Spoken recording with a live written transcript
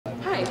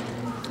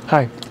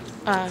Hi.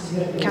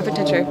 Catherine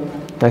Titcher.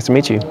 Nice to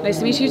meet you. Nice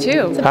to meet you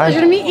too. It's a pleasure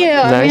to meet you.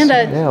 Nice.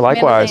 Amanda. Yeah,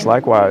 likewise, Amanda Zane.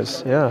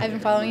 likewise. Yeah. I've been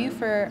following you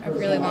for a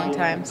really long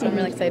time, so I'm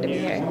really excited to be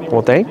here.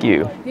 Well, thank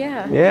you.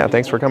 Yeah. Yeah,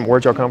 thanks for coming.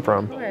 Where'd y'all come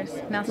from? Of course.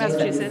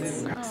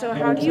 Massachusetts. So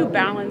how do you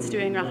balance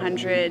doing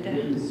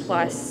 100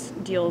 plus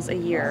deals a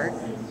year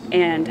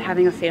and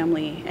having a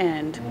family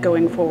and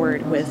going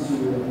forward with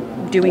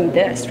doing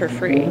this for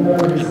free?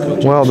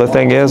 Well, the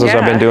thing is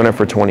I've been doing it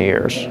for 20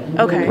 years.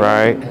 Okay.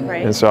 Right?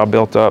 Right. And so I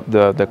built up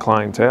the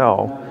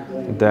clientele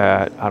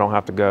that I don't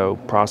have to go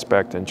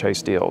prospect and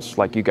chase deals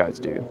like you guys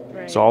do.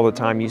 Right. So all the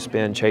time you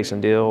spend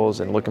chasing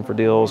deals and looking for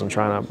deals and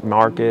trying to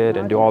market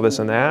and do all this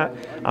and that,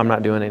 I'm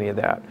not doing any of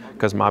that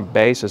because my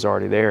base is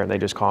already there and they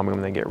just call me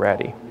when they get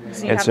ready.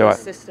 So you and have so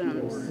those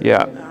systems.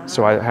 Yeah,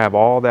 so I have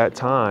all that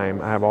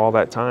time. I have all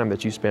that time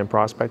that you spend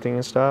prospecting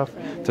and stuff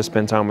to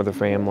spend time with the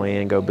family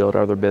and go build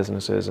other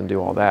businesses and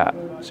do all that.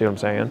 See what I'm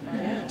saying?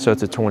 So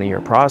it's a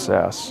 20-year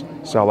process.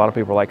 So a lot of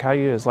people are like, how do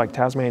you, it's like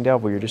Tasmanian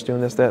devil, you're just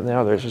doing this, that, and the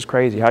other. It's just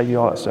crazy. How do you do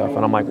all that stuff?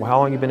 And I'm like, well, how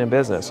long have you been in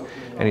business?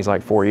 And he's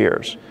like, 4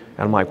 years. And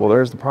I'm like, well,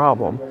 there's the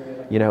problem.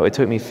 You know, it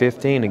took me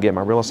 15 to get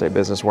my real estate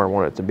business where I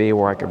wanted it to be,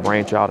 where I could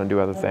branch out and do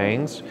other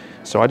things.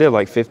 So I did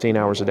like 15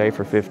 hours a day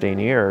for 15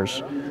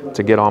 years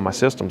to get all my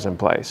systems in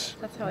place.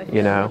 That's how I feel.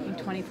 You know?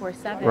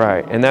 24/7.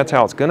 Right, and that's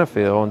how it's gonna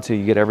feel until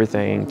you get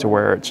everything to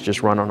where it's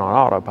just running on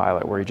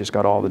autopilot, where you just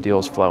got all the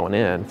deals flowing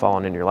in,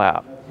 falling in your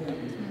lap.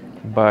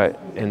 But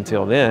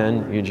until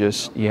then,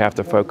 you have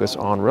to focus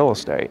on real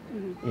estate.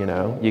 You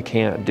know, you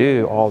can't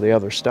do all the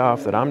other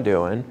stuff that I'm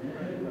doing,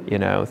 you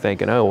know,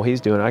 thinking, oh, well, he's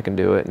doing it, I can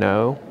do it.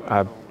 No,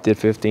 I did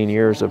 15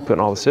 years of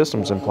putting all the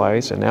systems in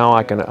place, and now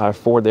I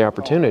afford the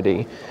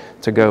opportunity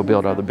to go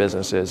build other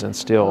businesses and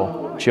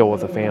still chill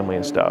with the family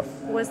and stuff.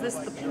 Was this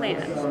the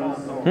plan?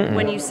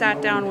 When you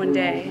sat down one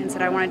day and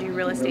said, I want to do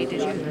real estate,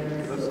 did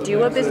you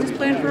do a business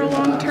plan for a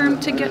long term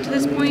to get to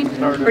this point?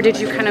 Or did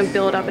you kind of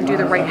build up and do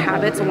the right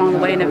habits along the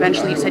way and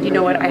eventually you said, you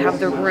know what, I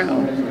have the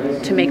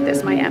room to make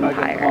this my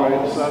empire?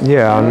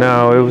 Yeah,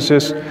 no, it was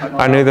just,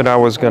 I knew that I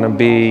was going to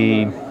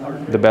be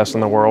the best in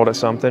the world at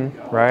something,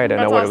 right? I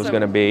know what it was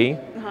going to be.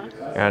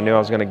 And I knew I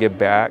was going to give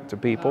back to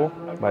people,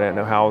 but I didn't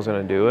know how I was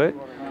going to do it.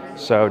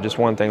 So just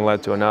one thing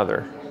led to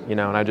another, you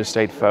know, and I just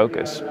stayed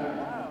focused.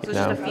 So it's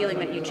just a feeling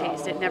that you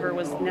chased. It never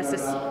was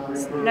necessary.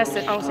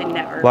 I won't say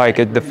never.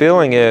 Like the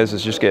feeling is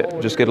just get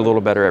a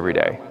little better every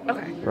day.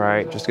 Okay.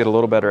 Right? Just get a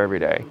little better every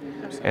day,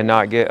 and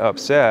not get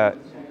upset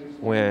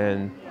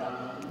when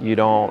you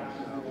don't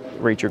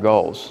reach your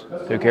goals.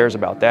 Who cares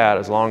about that?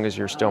 As long as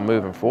you're still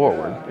moving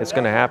forward, it's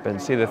going to happen.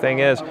 See, the thing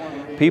is,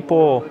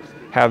 people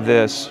have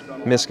this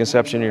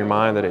misconception in your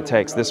mind that it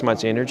takes this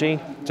much energy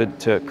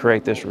to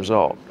create this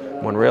result,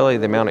 when really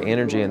the amount of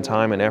energy and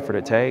time and effort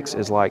it takes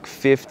is like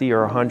 50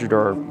 or 100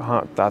 or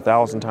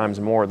 1,000 times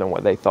more than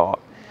what they thought.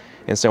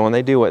 And so when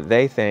they do what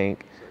they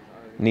think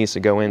needs to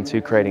go into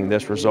creating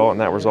this result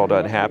and that result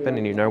doesn't happen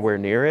and you're nowhere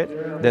near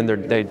it, then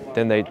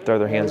they throw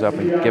their hands up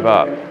and give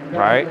up,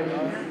 right?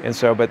 And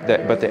so, but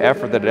the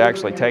effort that it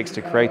actually takes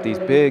to create these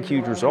big,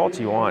 huge results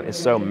you want is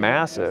so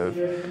massive,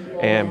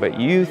 but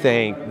you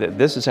think that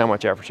this is how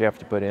much effort you have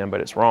to put in,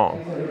 but it's wrong.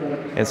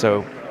 And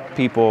so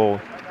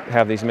people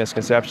have these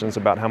misconceptions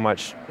about how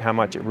much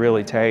it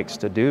really takes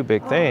to do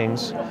big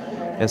things,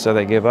 and so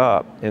they give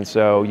up. And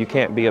so you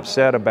can't be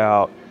upset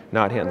about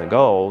not hitting the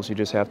goals. You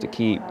just have to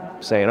keep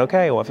saying,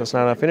 okay, well, if it's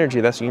not enough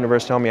energy, that's the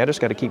universe telling me I just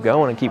got to keep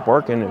going and keep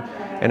working,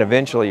 and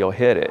eventually you'll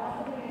hit it.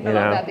 You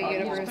know? That the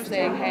universe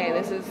saying, hey,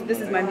 this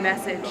is my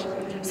message.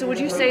 So would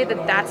you say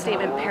that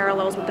statement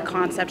parallels with the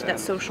concept that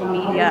social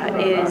media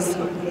is,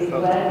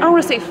 I don't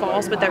want to say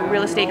false, but that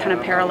real estate kind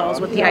of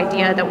parallels with the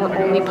idea that we're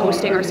only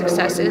posting our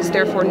successes,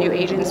 therefore new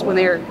agents, when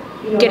they're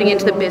getting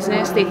into the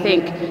business, they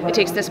think it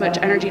takes this much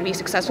energy to be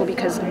successful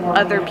because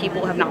other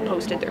people have not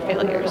posted their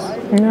failures?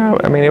 No,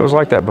 I mean, it was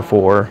like that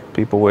before.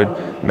 People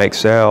would make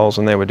sales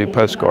and they would do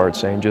postcards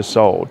saying just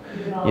sold,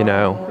 you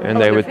know,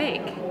 and they would.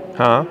 Fake.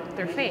 Huh?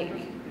 They're fake.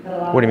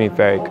 What do you mean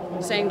fake?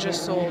 Saying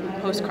just sold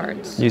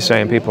postcards. You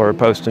saying people are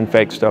posting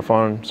fake stuff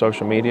on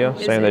social media,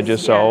 saying they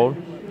just sold?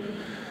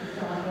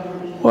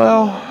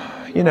 Well,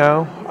 you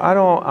know,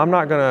 I'm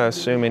not going to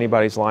assume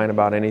anybody's lying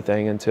about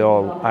anything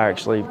until I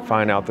actually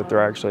find out that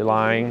they're actually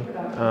lying.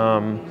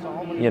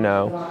 You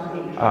know,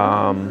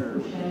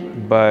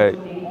 but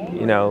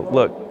you know,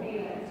 look,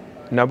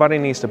 nobody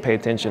needs to pay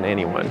attention to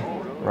anyone,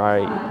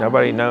 right?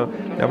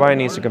 Nobody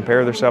needs to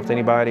compare themselves to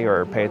anybody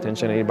or pay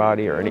attention to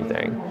anybody or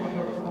anything.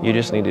 You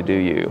just need to do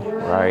you,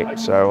 right?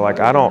 So like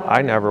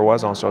I never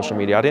was on social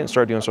media. I didn't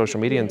start doing social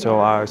media until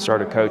I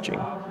started coaching,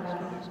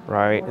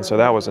 right? And so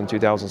that was in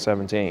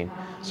 2017.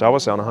 So I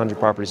was selling 100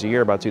 properties a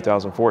year by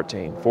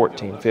 2014,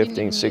 14,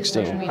 15,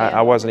 16.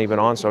 I wasn't even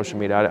on social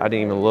media. I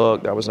didn't even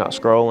look. I was not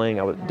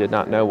scrolling. I did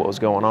not know what was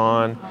going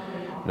on.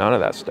 None of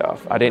that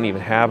stuff. I didn't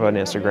even have an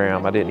Instagram.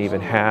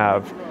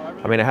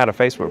 I had a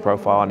Facebook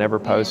profile. I never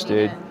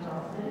posted.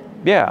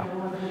 Yeah,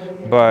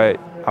 but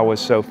I was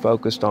so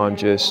focused on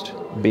just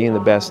being the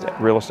best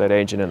real estate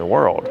agent in the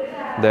world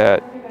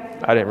that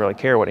I didn't really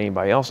care what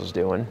anybody else is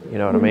doing, you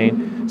know what I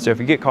mean? So if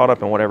you get caught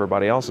up in what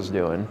everybody else is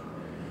doing,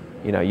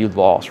 you know, you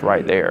lost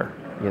right there,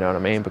 you know what I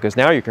mean? Because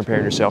now you're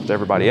comparing yourself to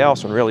everybody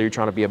else when really you're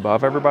trying to be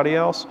above everybody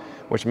else,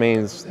 which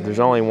means there's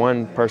only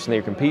one person that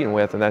you're competing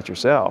with, and that's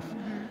yourself.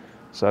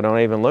 So I don't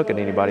even look at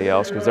anybody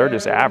else because they're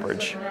just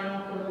average.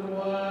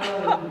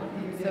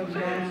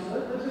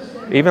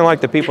 Even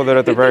like the people that are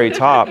at the very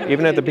top,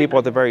 even at the people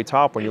at the very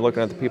top, when you're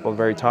looking at the people at the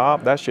very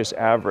top, that's just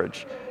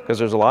average because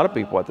there's a lot of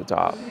people at the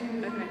top.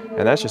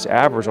 And that's just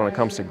average when it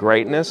comes to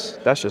greatness.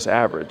 That's just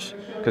average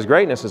because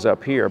greatness is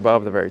up here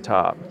above the very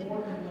top,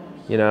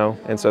 you know?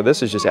 And so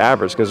this is just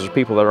average because there's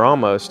people that are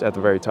almost at the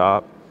very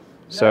top.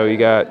 So you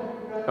got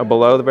a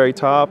below the very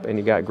top and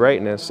you got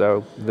greatness.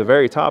 So the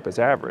very top is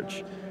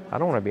average. I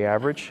don't want to be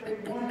average.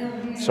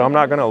 So I'm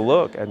not going to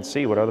look and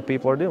see what other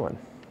people are doing.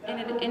 In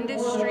an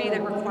industry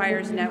that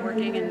requires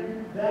networking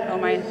and, oh,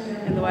 am I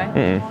in the way?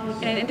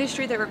 Mm-mm. In an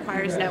industry that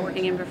requires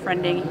networking and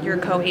befriending your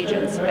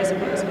co-agents, I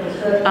suppose,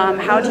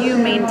 how do you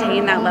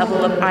maintain that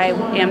level of I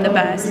am the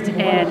best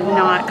and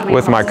not coming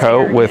with my across as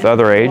arrogant? with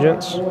other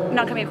agents?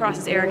 Not coming across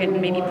as arrogant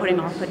and maybe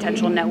putting off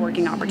potential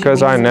networking opportunities.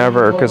 Because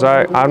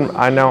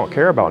I don't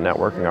care about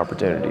networking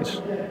opportunities.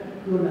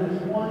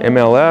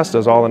 MLS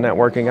does all the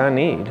networking I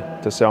need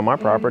to sell my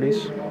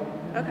properties.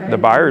 Okay. The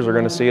buyers are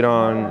going to see it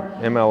on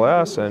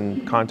MLS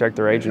and contact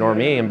their agent or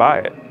me and buy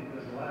it.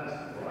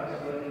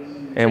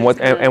 And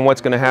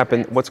what's going to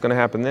happen? What's going to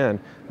happen then?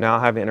 Now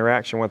I have an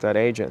interaction with that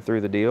agent through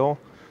the deal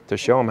to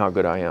show them how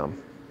good I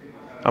am.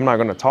 I'm not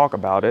going to talk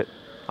about it.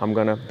 I'm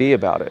going to be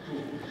about it.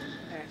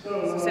 Okay.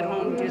 So sit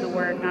home, do the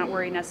work, not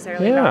worry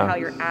necessarily about how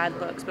your ad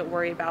looks, but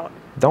worry about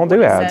don't do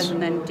what ads. it says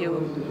and then do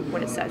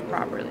what it says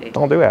properly.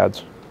 Don't do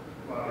ads.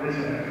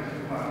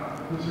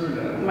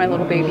 My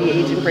little baby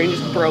agent brain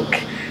just broke.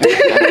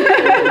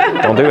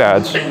 Don't do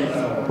ads,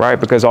 right?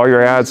 Because all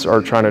your ads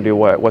are trying to do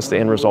what? What's the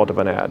end result of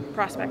an ad?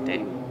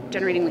 Prospecting,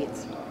 generating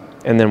leads.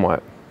 And then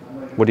what?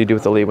 What do you do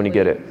with the lead when you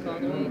get it?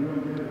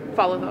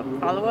 Follow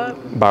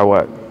up. By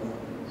what?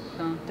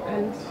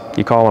 Depends.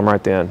 You call them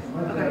right then.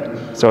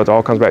 Okay. So it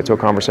all comes back to a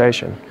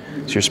conversation.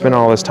 So you're spending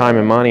all this time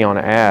and money on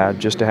an ad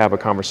just to have a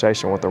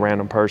conversation with a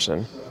random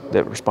person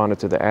that responded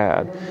to the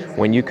ad,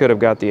 when you could have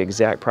got the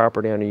exact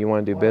property owner you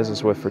want to do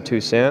business with for 2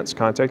 cents,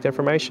 contact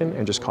information,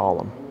 and just call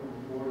them.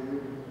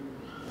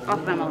 Off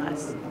of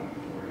MLS.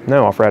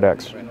 No, off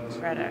RedX.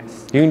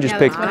 RedX. You can just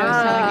pick. That's what I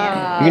was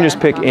telling You can just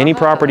pick any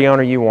property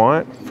owner you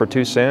want for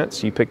 2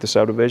 cents. You pick the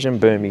subdivision,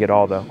 boom, you get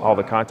all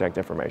the contact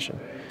information.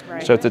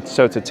 Right. So it's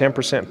a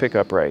 10%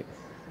 pickup rate.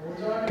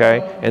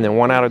 Okay, and then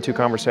 1 out of 2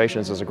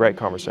 conversations is a great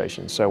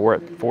conversation. So we're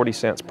at 40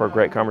 cents per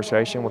great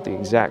conversation with the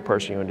exact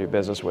person you want to do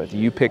business with.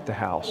 You pick the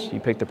house, you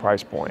pick the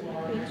price point.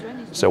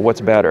 So what's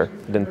better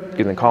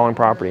than calling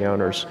property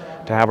owners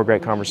to have a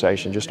great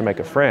conversation just to make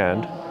a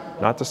friend,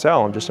 not to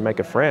sell them, just to make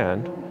a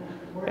friend,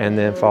 and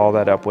then follow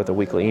that up with a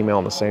weekly email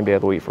on the same day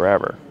of the week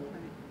forever,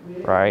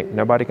 right?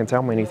 Nobody can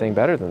tell me anything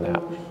better than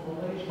that.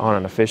 On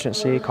an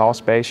efficiency,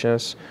 cost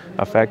basis,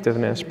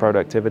 effectiveness,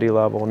 productivity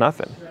level,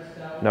 nothing.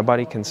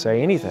 Nobody can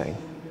say anything.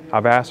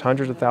 I've asked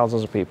hundreds of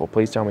thousands of people,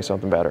 please tell me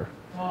something better.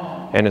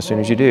 And as soon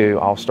as you do,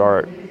 I'll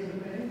start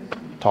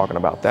talking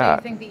about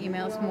that. So you think the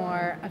email is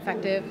more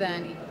effective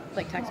than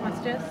like text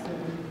messages?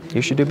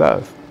 You should do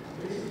both.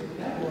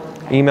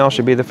 Email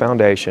should be the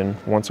foundation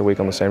once a week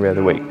on the same day of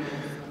the week.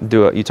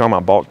 Do it. You talking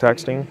about bulk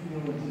texting?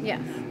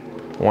 Yes.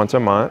 Once a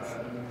month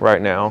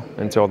right now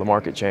until the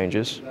market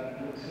changes.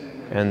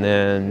 And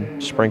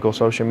then sprinkle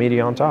social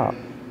media on top.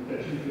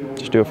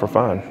 Just do it for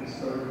fun.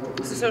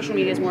 So social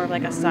media is more of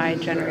like a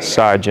side generator.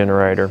 Side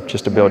generator,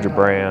 just to build your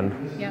brand.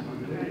 Yeah.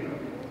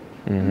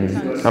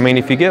 I mean,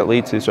 if you get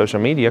leads through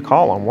social media,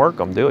 call them, work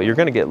them, do it. You're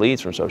going to get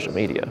leads from social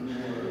media.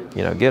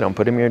 You know, get them,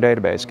 put them in your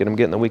database, get them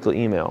getting the weekly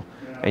email.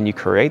 And you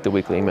create the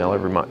weekly email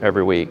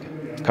every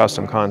week,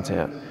 custom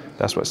content.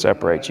 That's what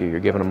separates you. You're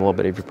giving them a little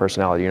bit of your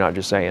personality. You're not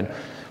just saying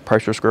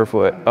price per square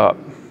foot up.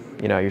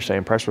 You know, you're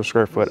saying price per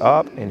square foot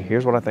up, and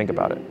here's what I think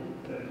about it.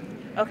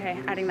 Okay,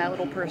 adding that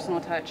little personal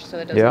touch so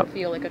it doesn't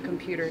feel like a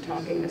computer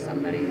talking to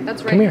somebody.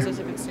 That's right. Come here. As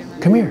a consumer.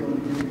 Come here.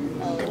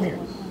 Come here.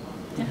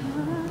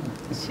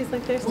 She's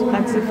like, there's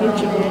That's the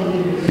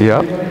future.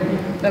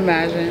 Yep.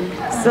 Imagine.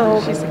 So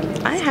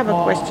I have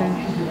a question.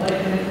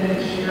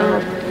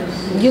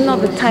 You know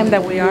the time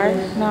that we are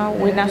now.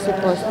 We're not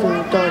supposed to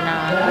door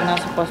knock. We're not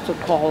supposed to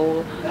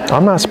call.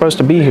 I'm not supposed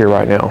to be here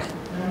right now.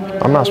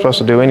 I'm not supposed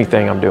to do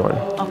anything I'm doing.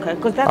 Okay,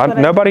 because that's what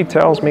Nobody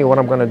tells me what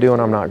I'm going to do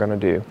and I'm not going to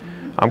do.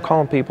 I'm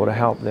calling people to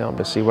help them,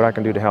 to see what I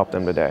can do to help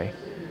them today.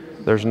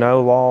 There's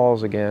no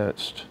laws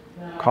against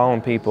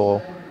calling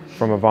people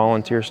from a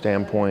volunteer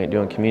standpoint,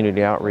 doing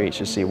community outreach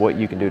to see what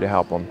you can do to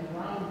help them.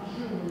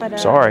 But,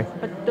 Sorry.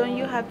 But don't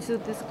you have to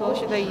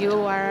disclose that you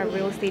are a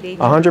real estate agent?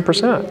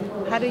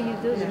 100%. How do you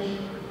do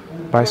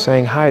that? By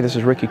saying, hi, this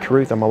is Ricky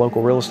Caruth. I'm a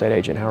local real estate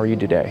agent. How are you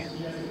today?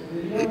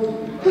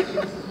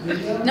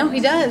 No,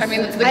 he does. I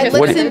mean, it's the I kids-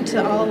 listened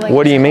to all like.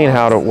 What do you mean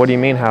how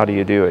do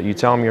you do it? You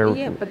tell them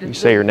Yeah, but you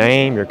say your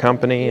name, your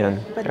company,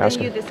 and But ask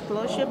then you them.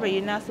 disclose it, but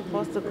you're not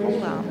supposed to call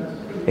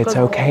them. It's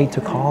okay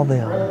to call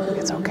them.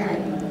 It's okay.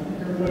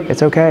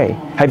 It's okay.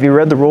 Have you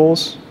read the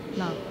rules?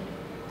 No.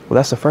 Well,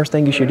 that's the first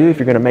thing you should do if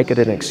you're going to make it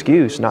an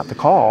excuse not to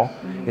call,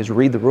 is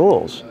read the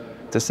rules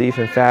to see if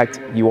in fact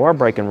you are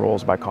breaking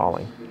rules by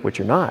calling, which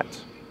you're not.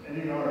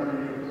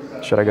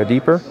 Should I go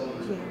deeper?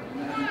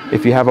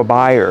 If you have a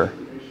buyer,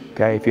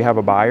 okay, if you have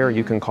a buyer,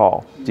 you can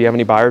call. Do you have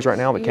any buyers right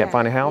now that can't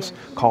find a house?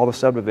 Call the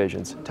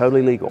subdivisions,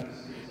 totally legal.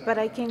 But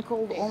I can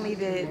call only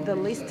the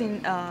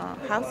listing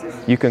houses?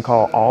 You can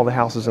call all the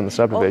houses in the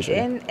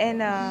subdivision.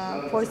 And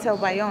for sale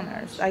by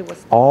owners, I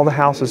was. All the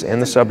houses in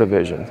the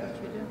subdivision,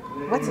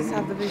 What's a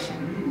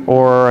subdivision?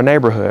 or a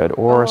neighborhood,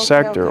 or a Okay,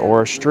 sector, okay.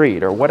 or a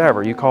street, or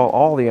whatever. You call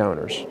all the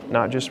owners,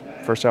 not just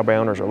for sale by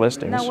owners or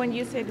listings. Now, when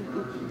you said,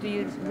 do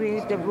you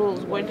read the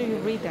rules? Where do you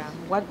read them?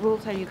 What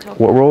rules are you talking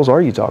What about? rules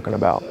are you talking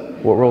about?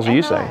 What rules are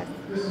you saying?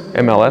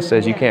 MLS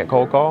says you can't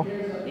cold call?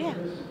 Yeah,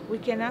 we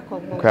cannot call.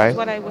 Okay. That's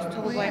what I was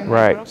told by my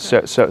Right.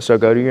 broker. So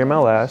go to your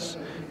MLS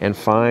and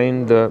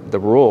find the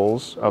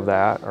rules of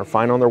that, or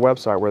find on their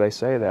website where they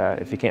say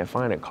that. If you can't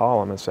find it, call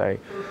them and say,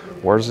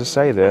 where does it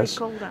say I this?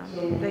 called them.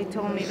 They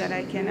told me that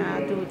I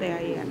cannot do the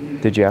IM.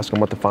 Did you ask them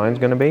what the fine's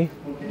going to be?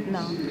 No.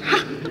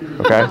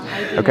 Okay. I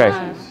did Okay.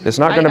 not. It's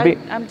not going to be.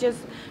 I'm just.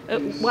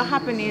 What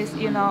happened is,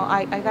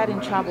 I got in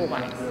trouble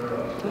once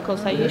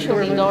because I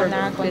usually door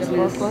knock on the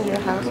foreclosure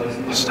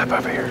houses. Step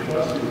over here.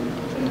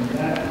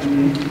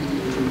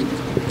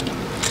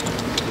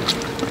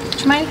 Do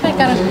you mind if I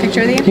got a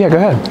picture with you? Yeah, go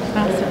ahead.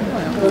 Awesome.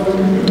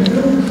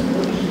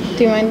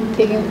 Do you mind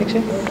taking a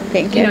picture?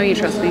 Thank you. You know you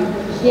trust me.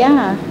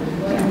 Yeah.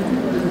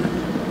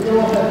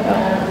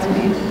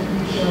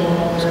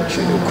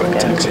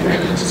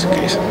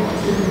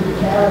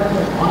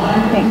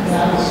 Thanks.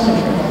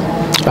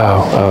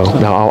 Oh,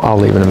 no, I'll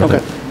leave in a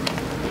minute.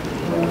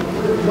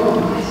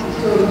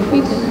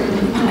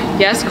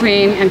 Yes,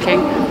 queen and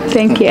king.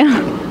 Thank you.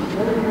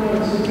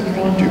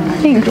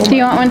 Thanks. Do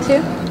you want one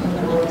too?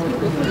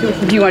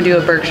 Do you want to do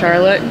a Berkshire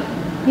look?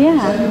 Yeah.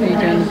 Are you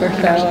doing the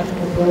Berkshire look?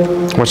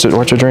 What's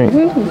your drink?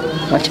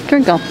 What's your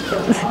drink on?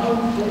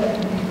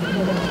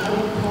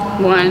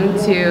 1,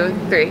 2,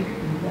 3.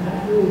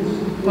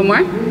 One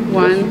more?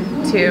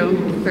 1,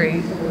 2,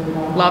 3.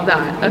 Love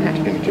that. Okay.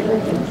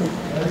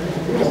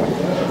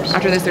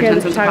 After this, they're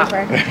 10 cents a pop.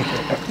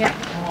 Yeah.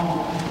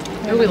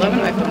 Oh, we love an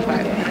iPhone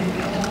 5.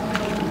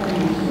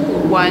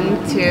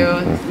 1,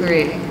 2,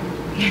 3.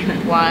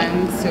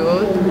 1,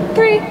 2,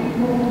 3.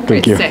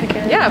 Thank you. Sick.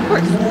 Yeah, of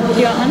course. Do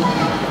you want one?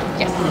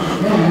 Yes.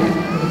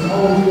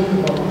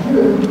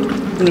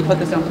 Can you put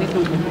this down, please?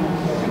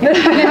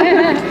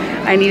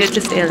 I need it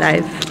to stay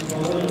alive.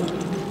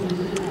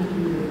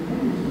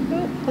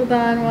 Hold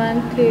on.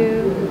 1, 2,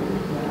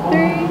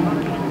 3.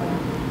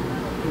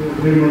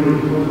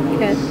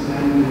 Good.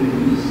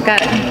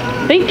 Got it.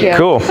 Thank you.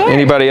 Cool.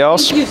 Anybody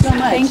else? Thank you so much.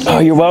 Thank you. Oh,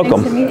 you're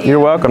welcome. Nice to meet you. You're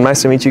welcome.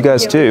 Nice to meet you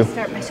guys too.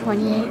 Start my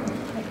 28.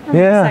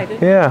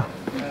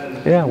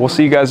 Yeah. We'll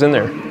see you guys in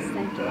there.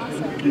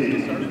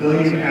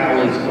 Billion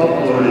hours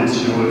uploaded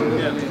to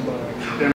it.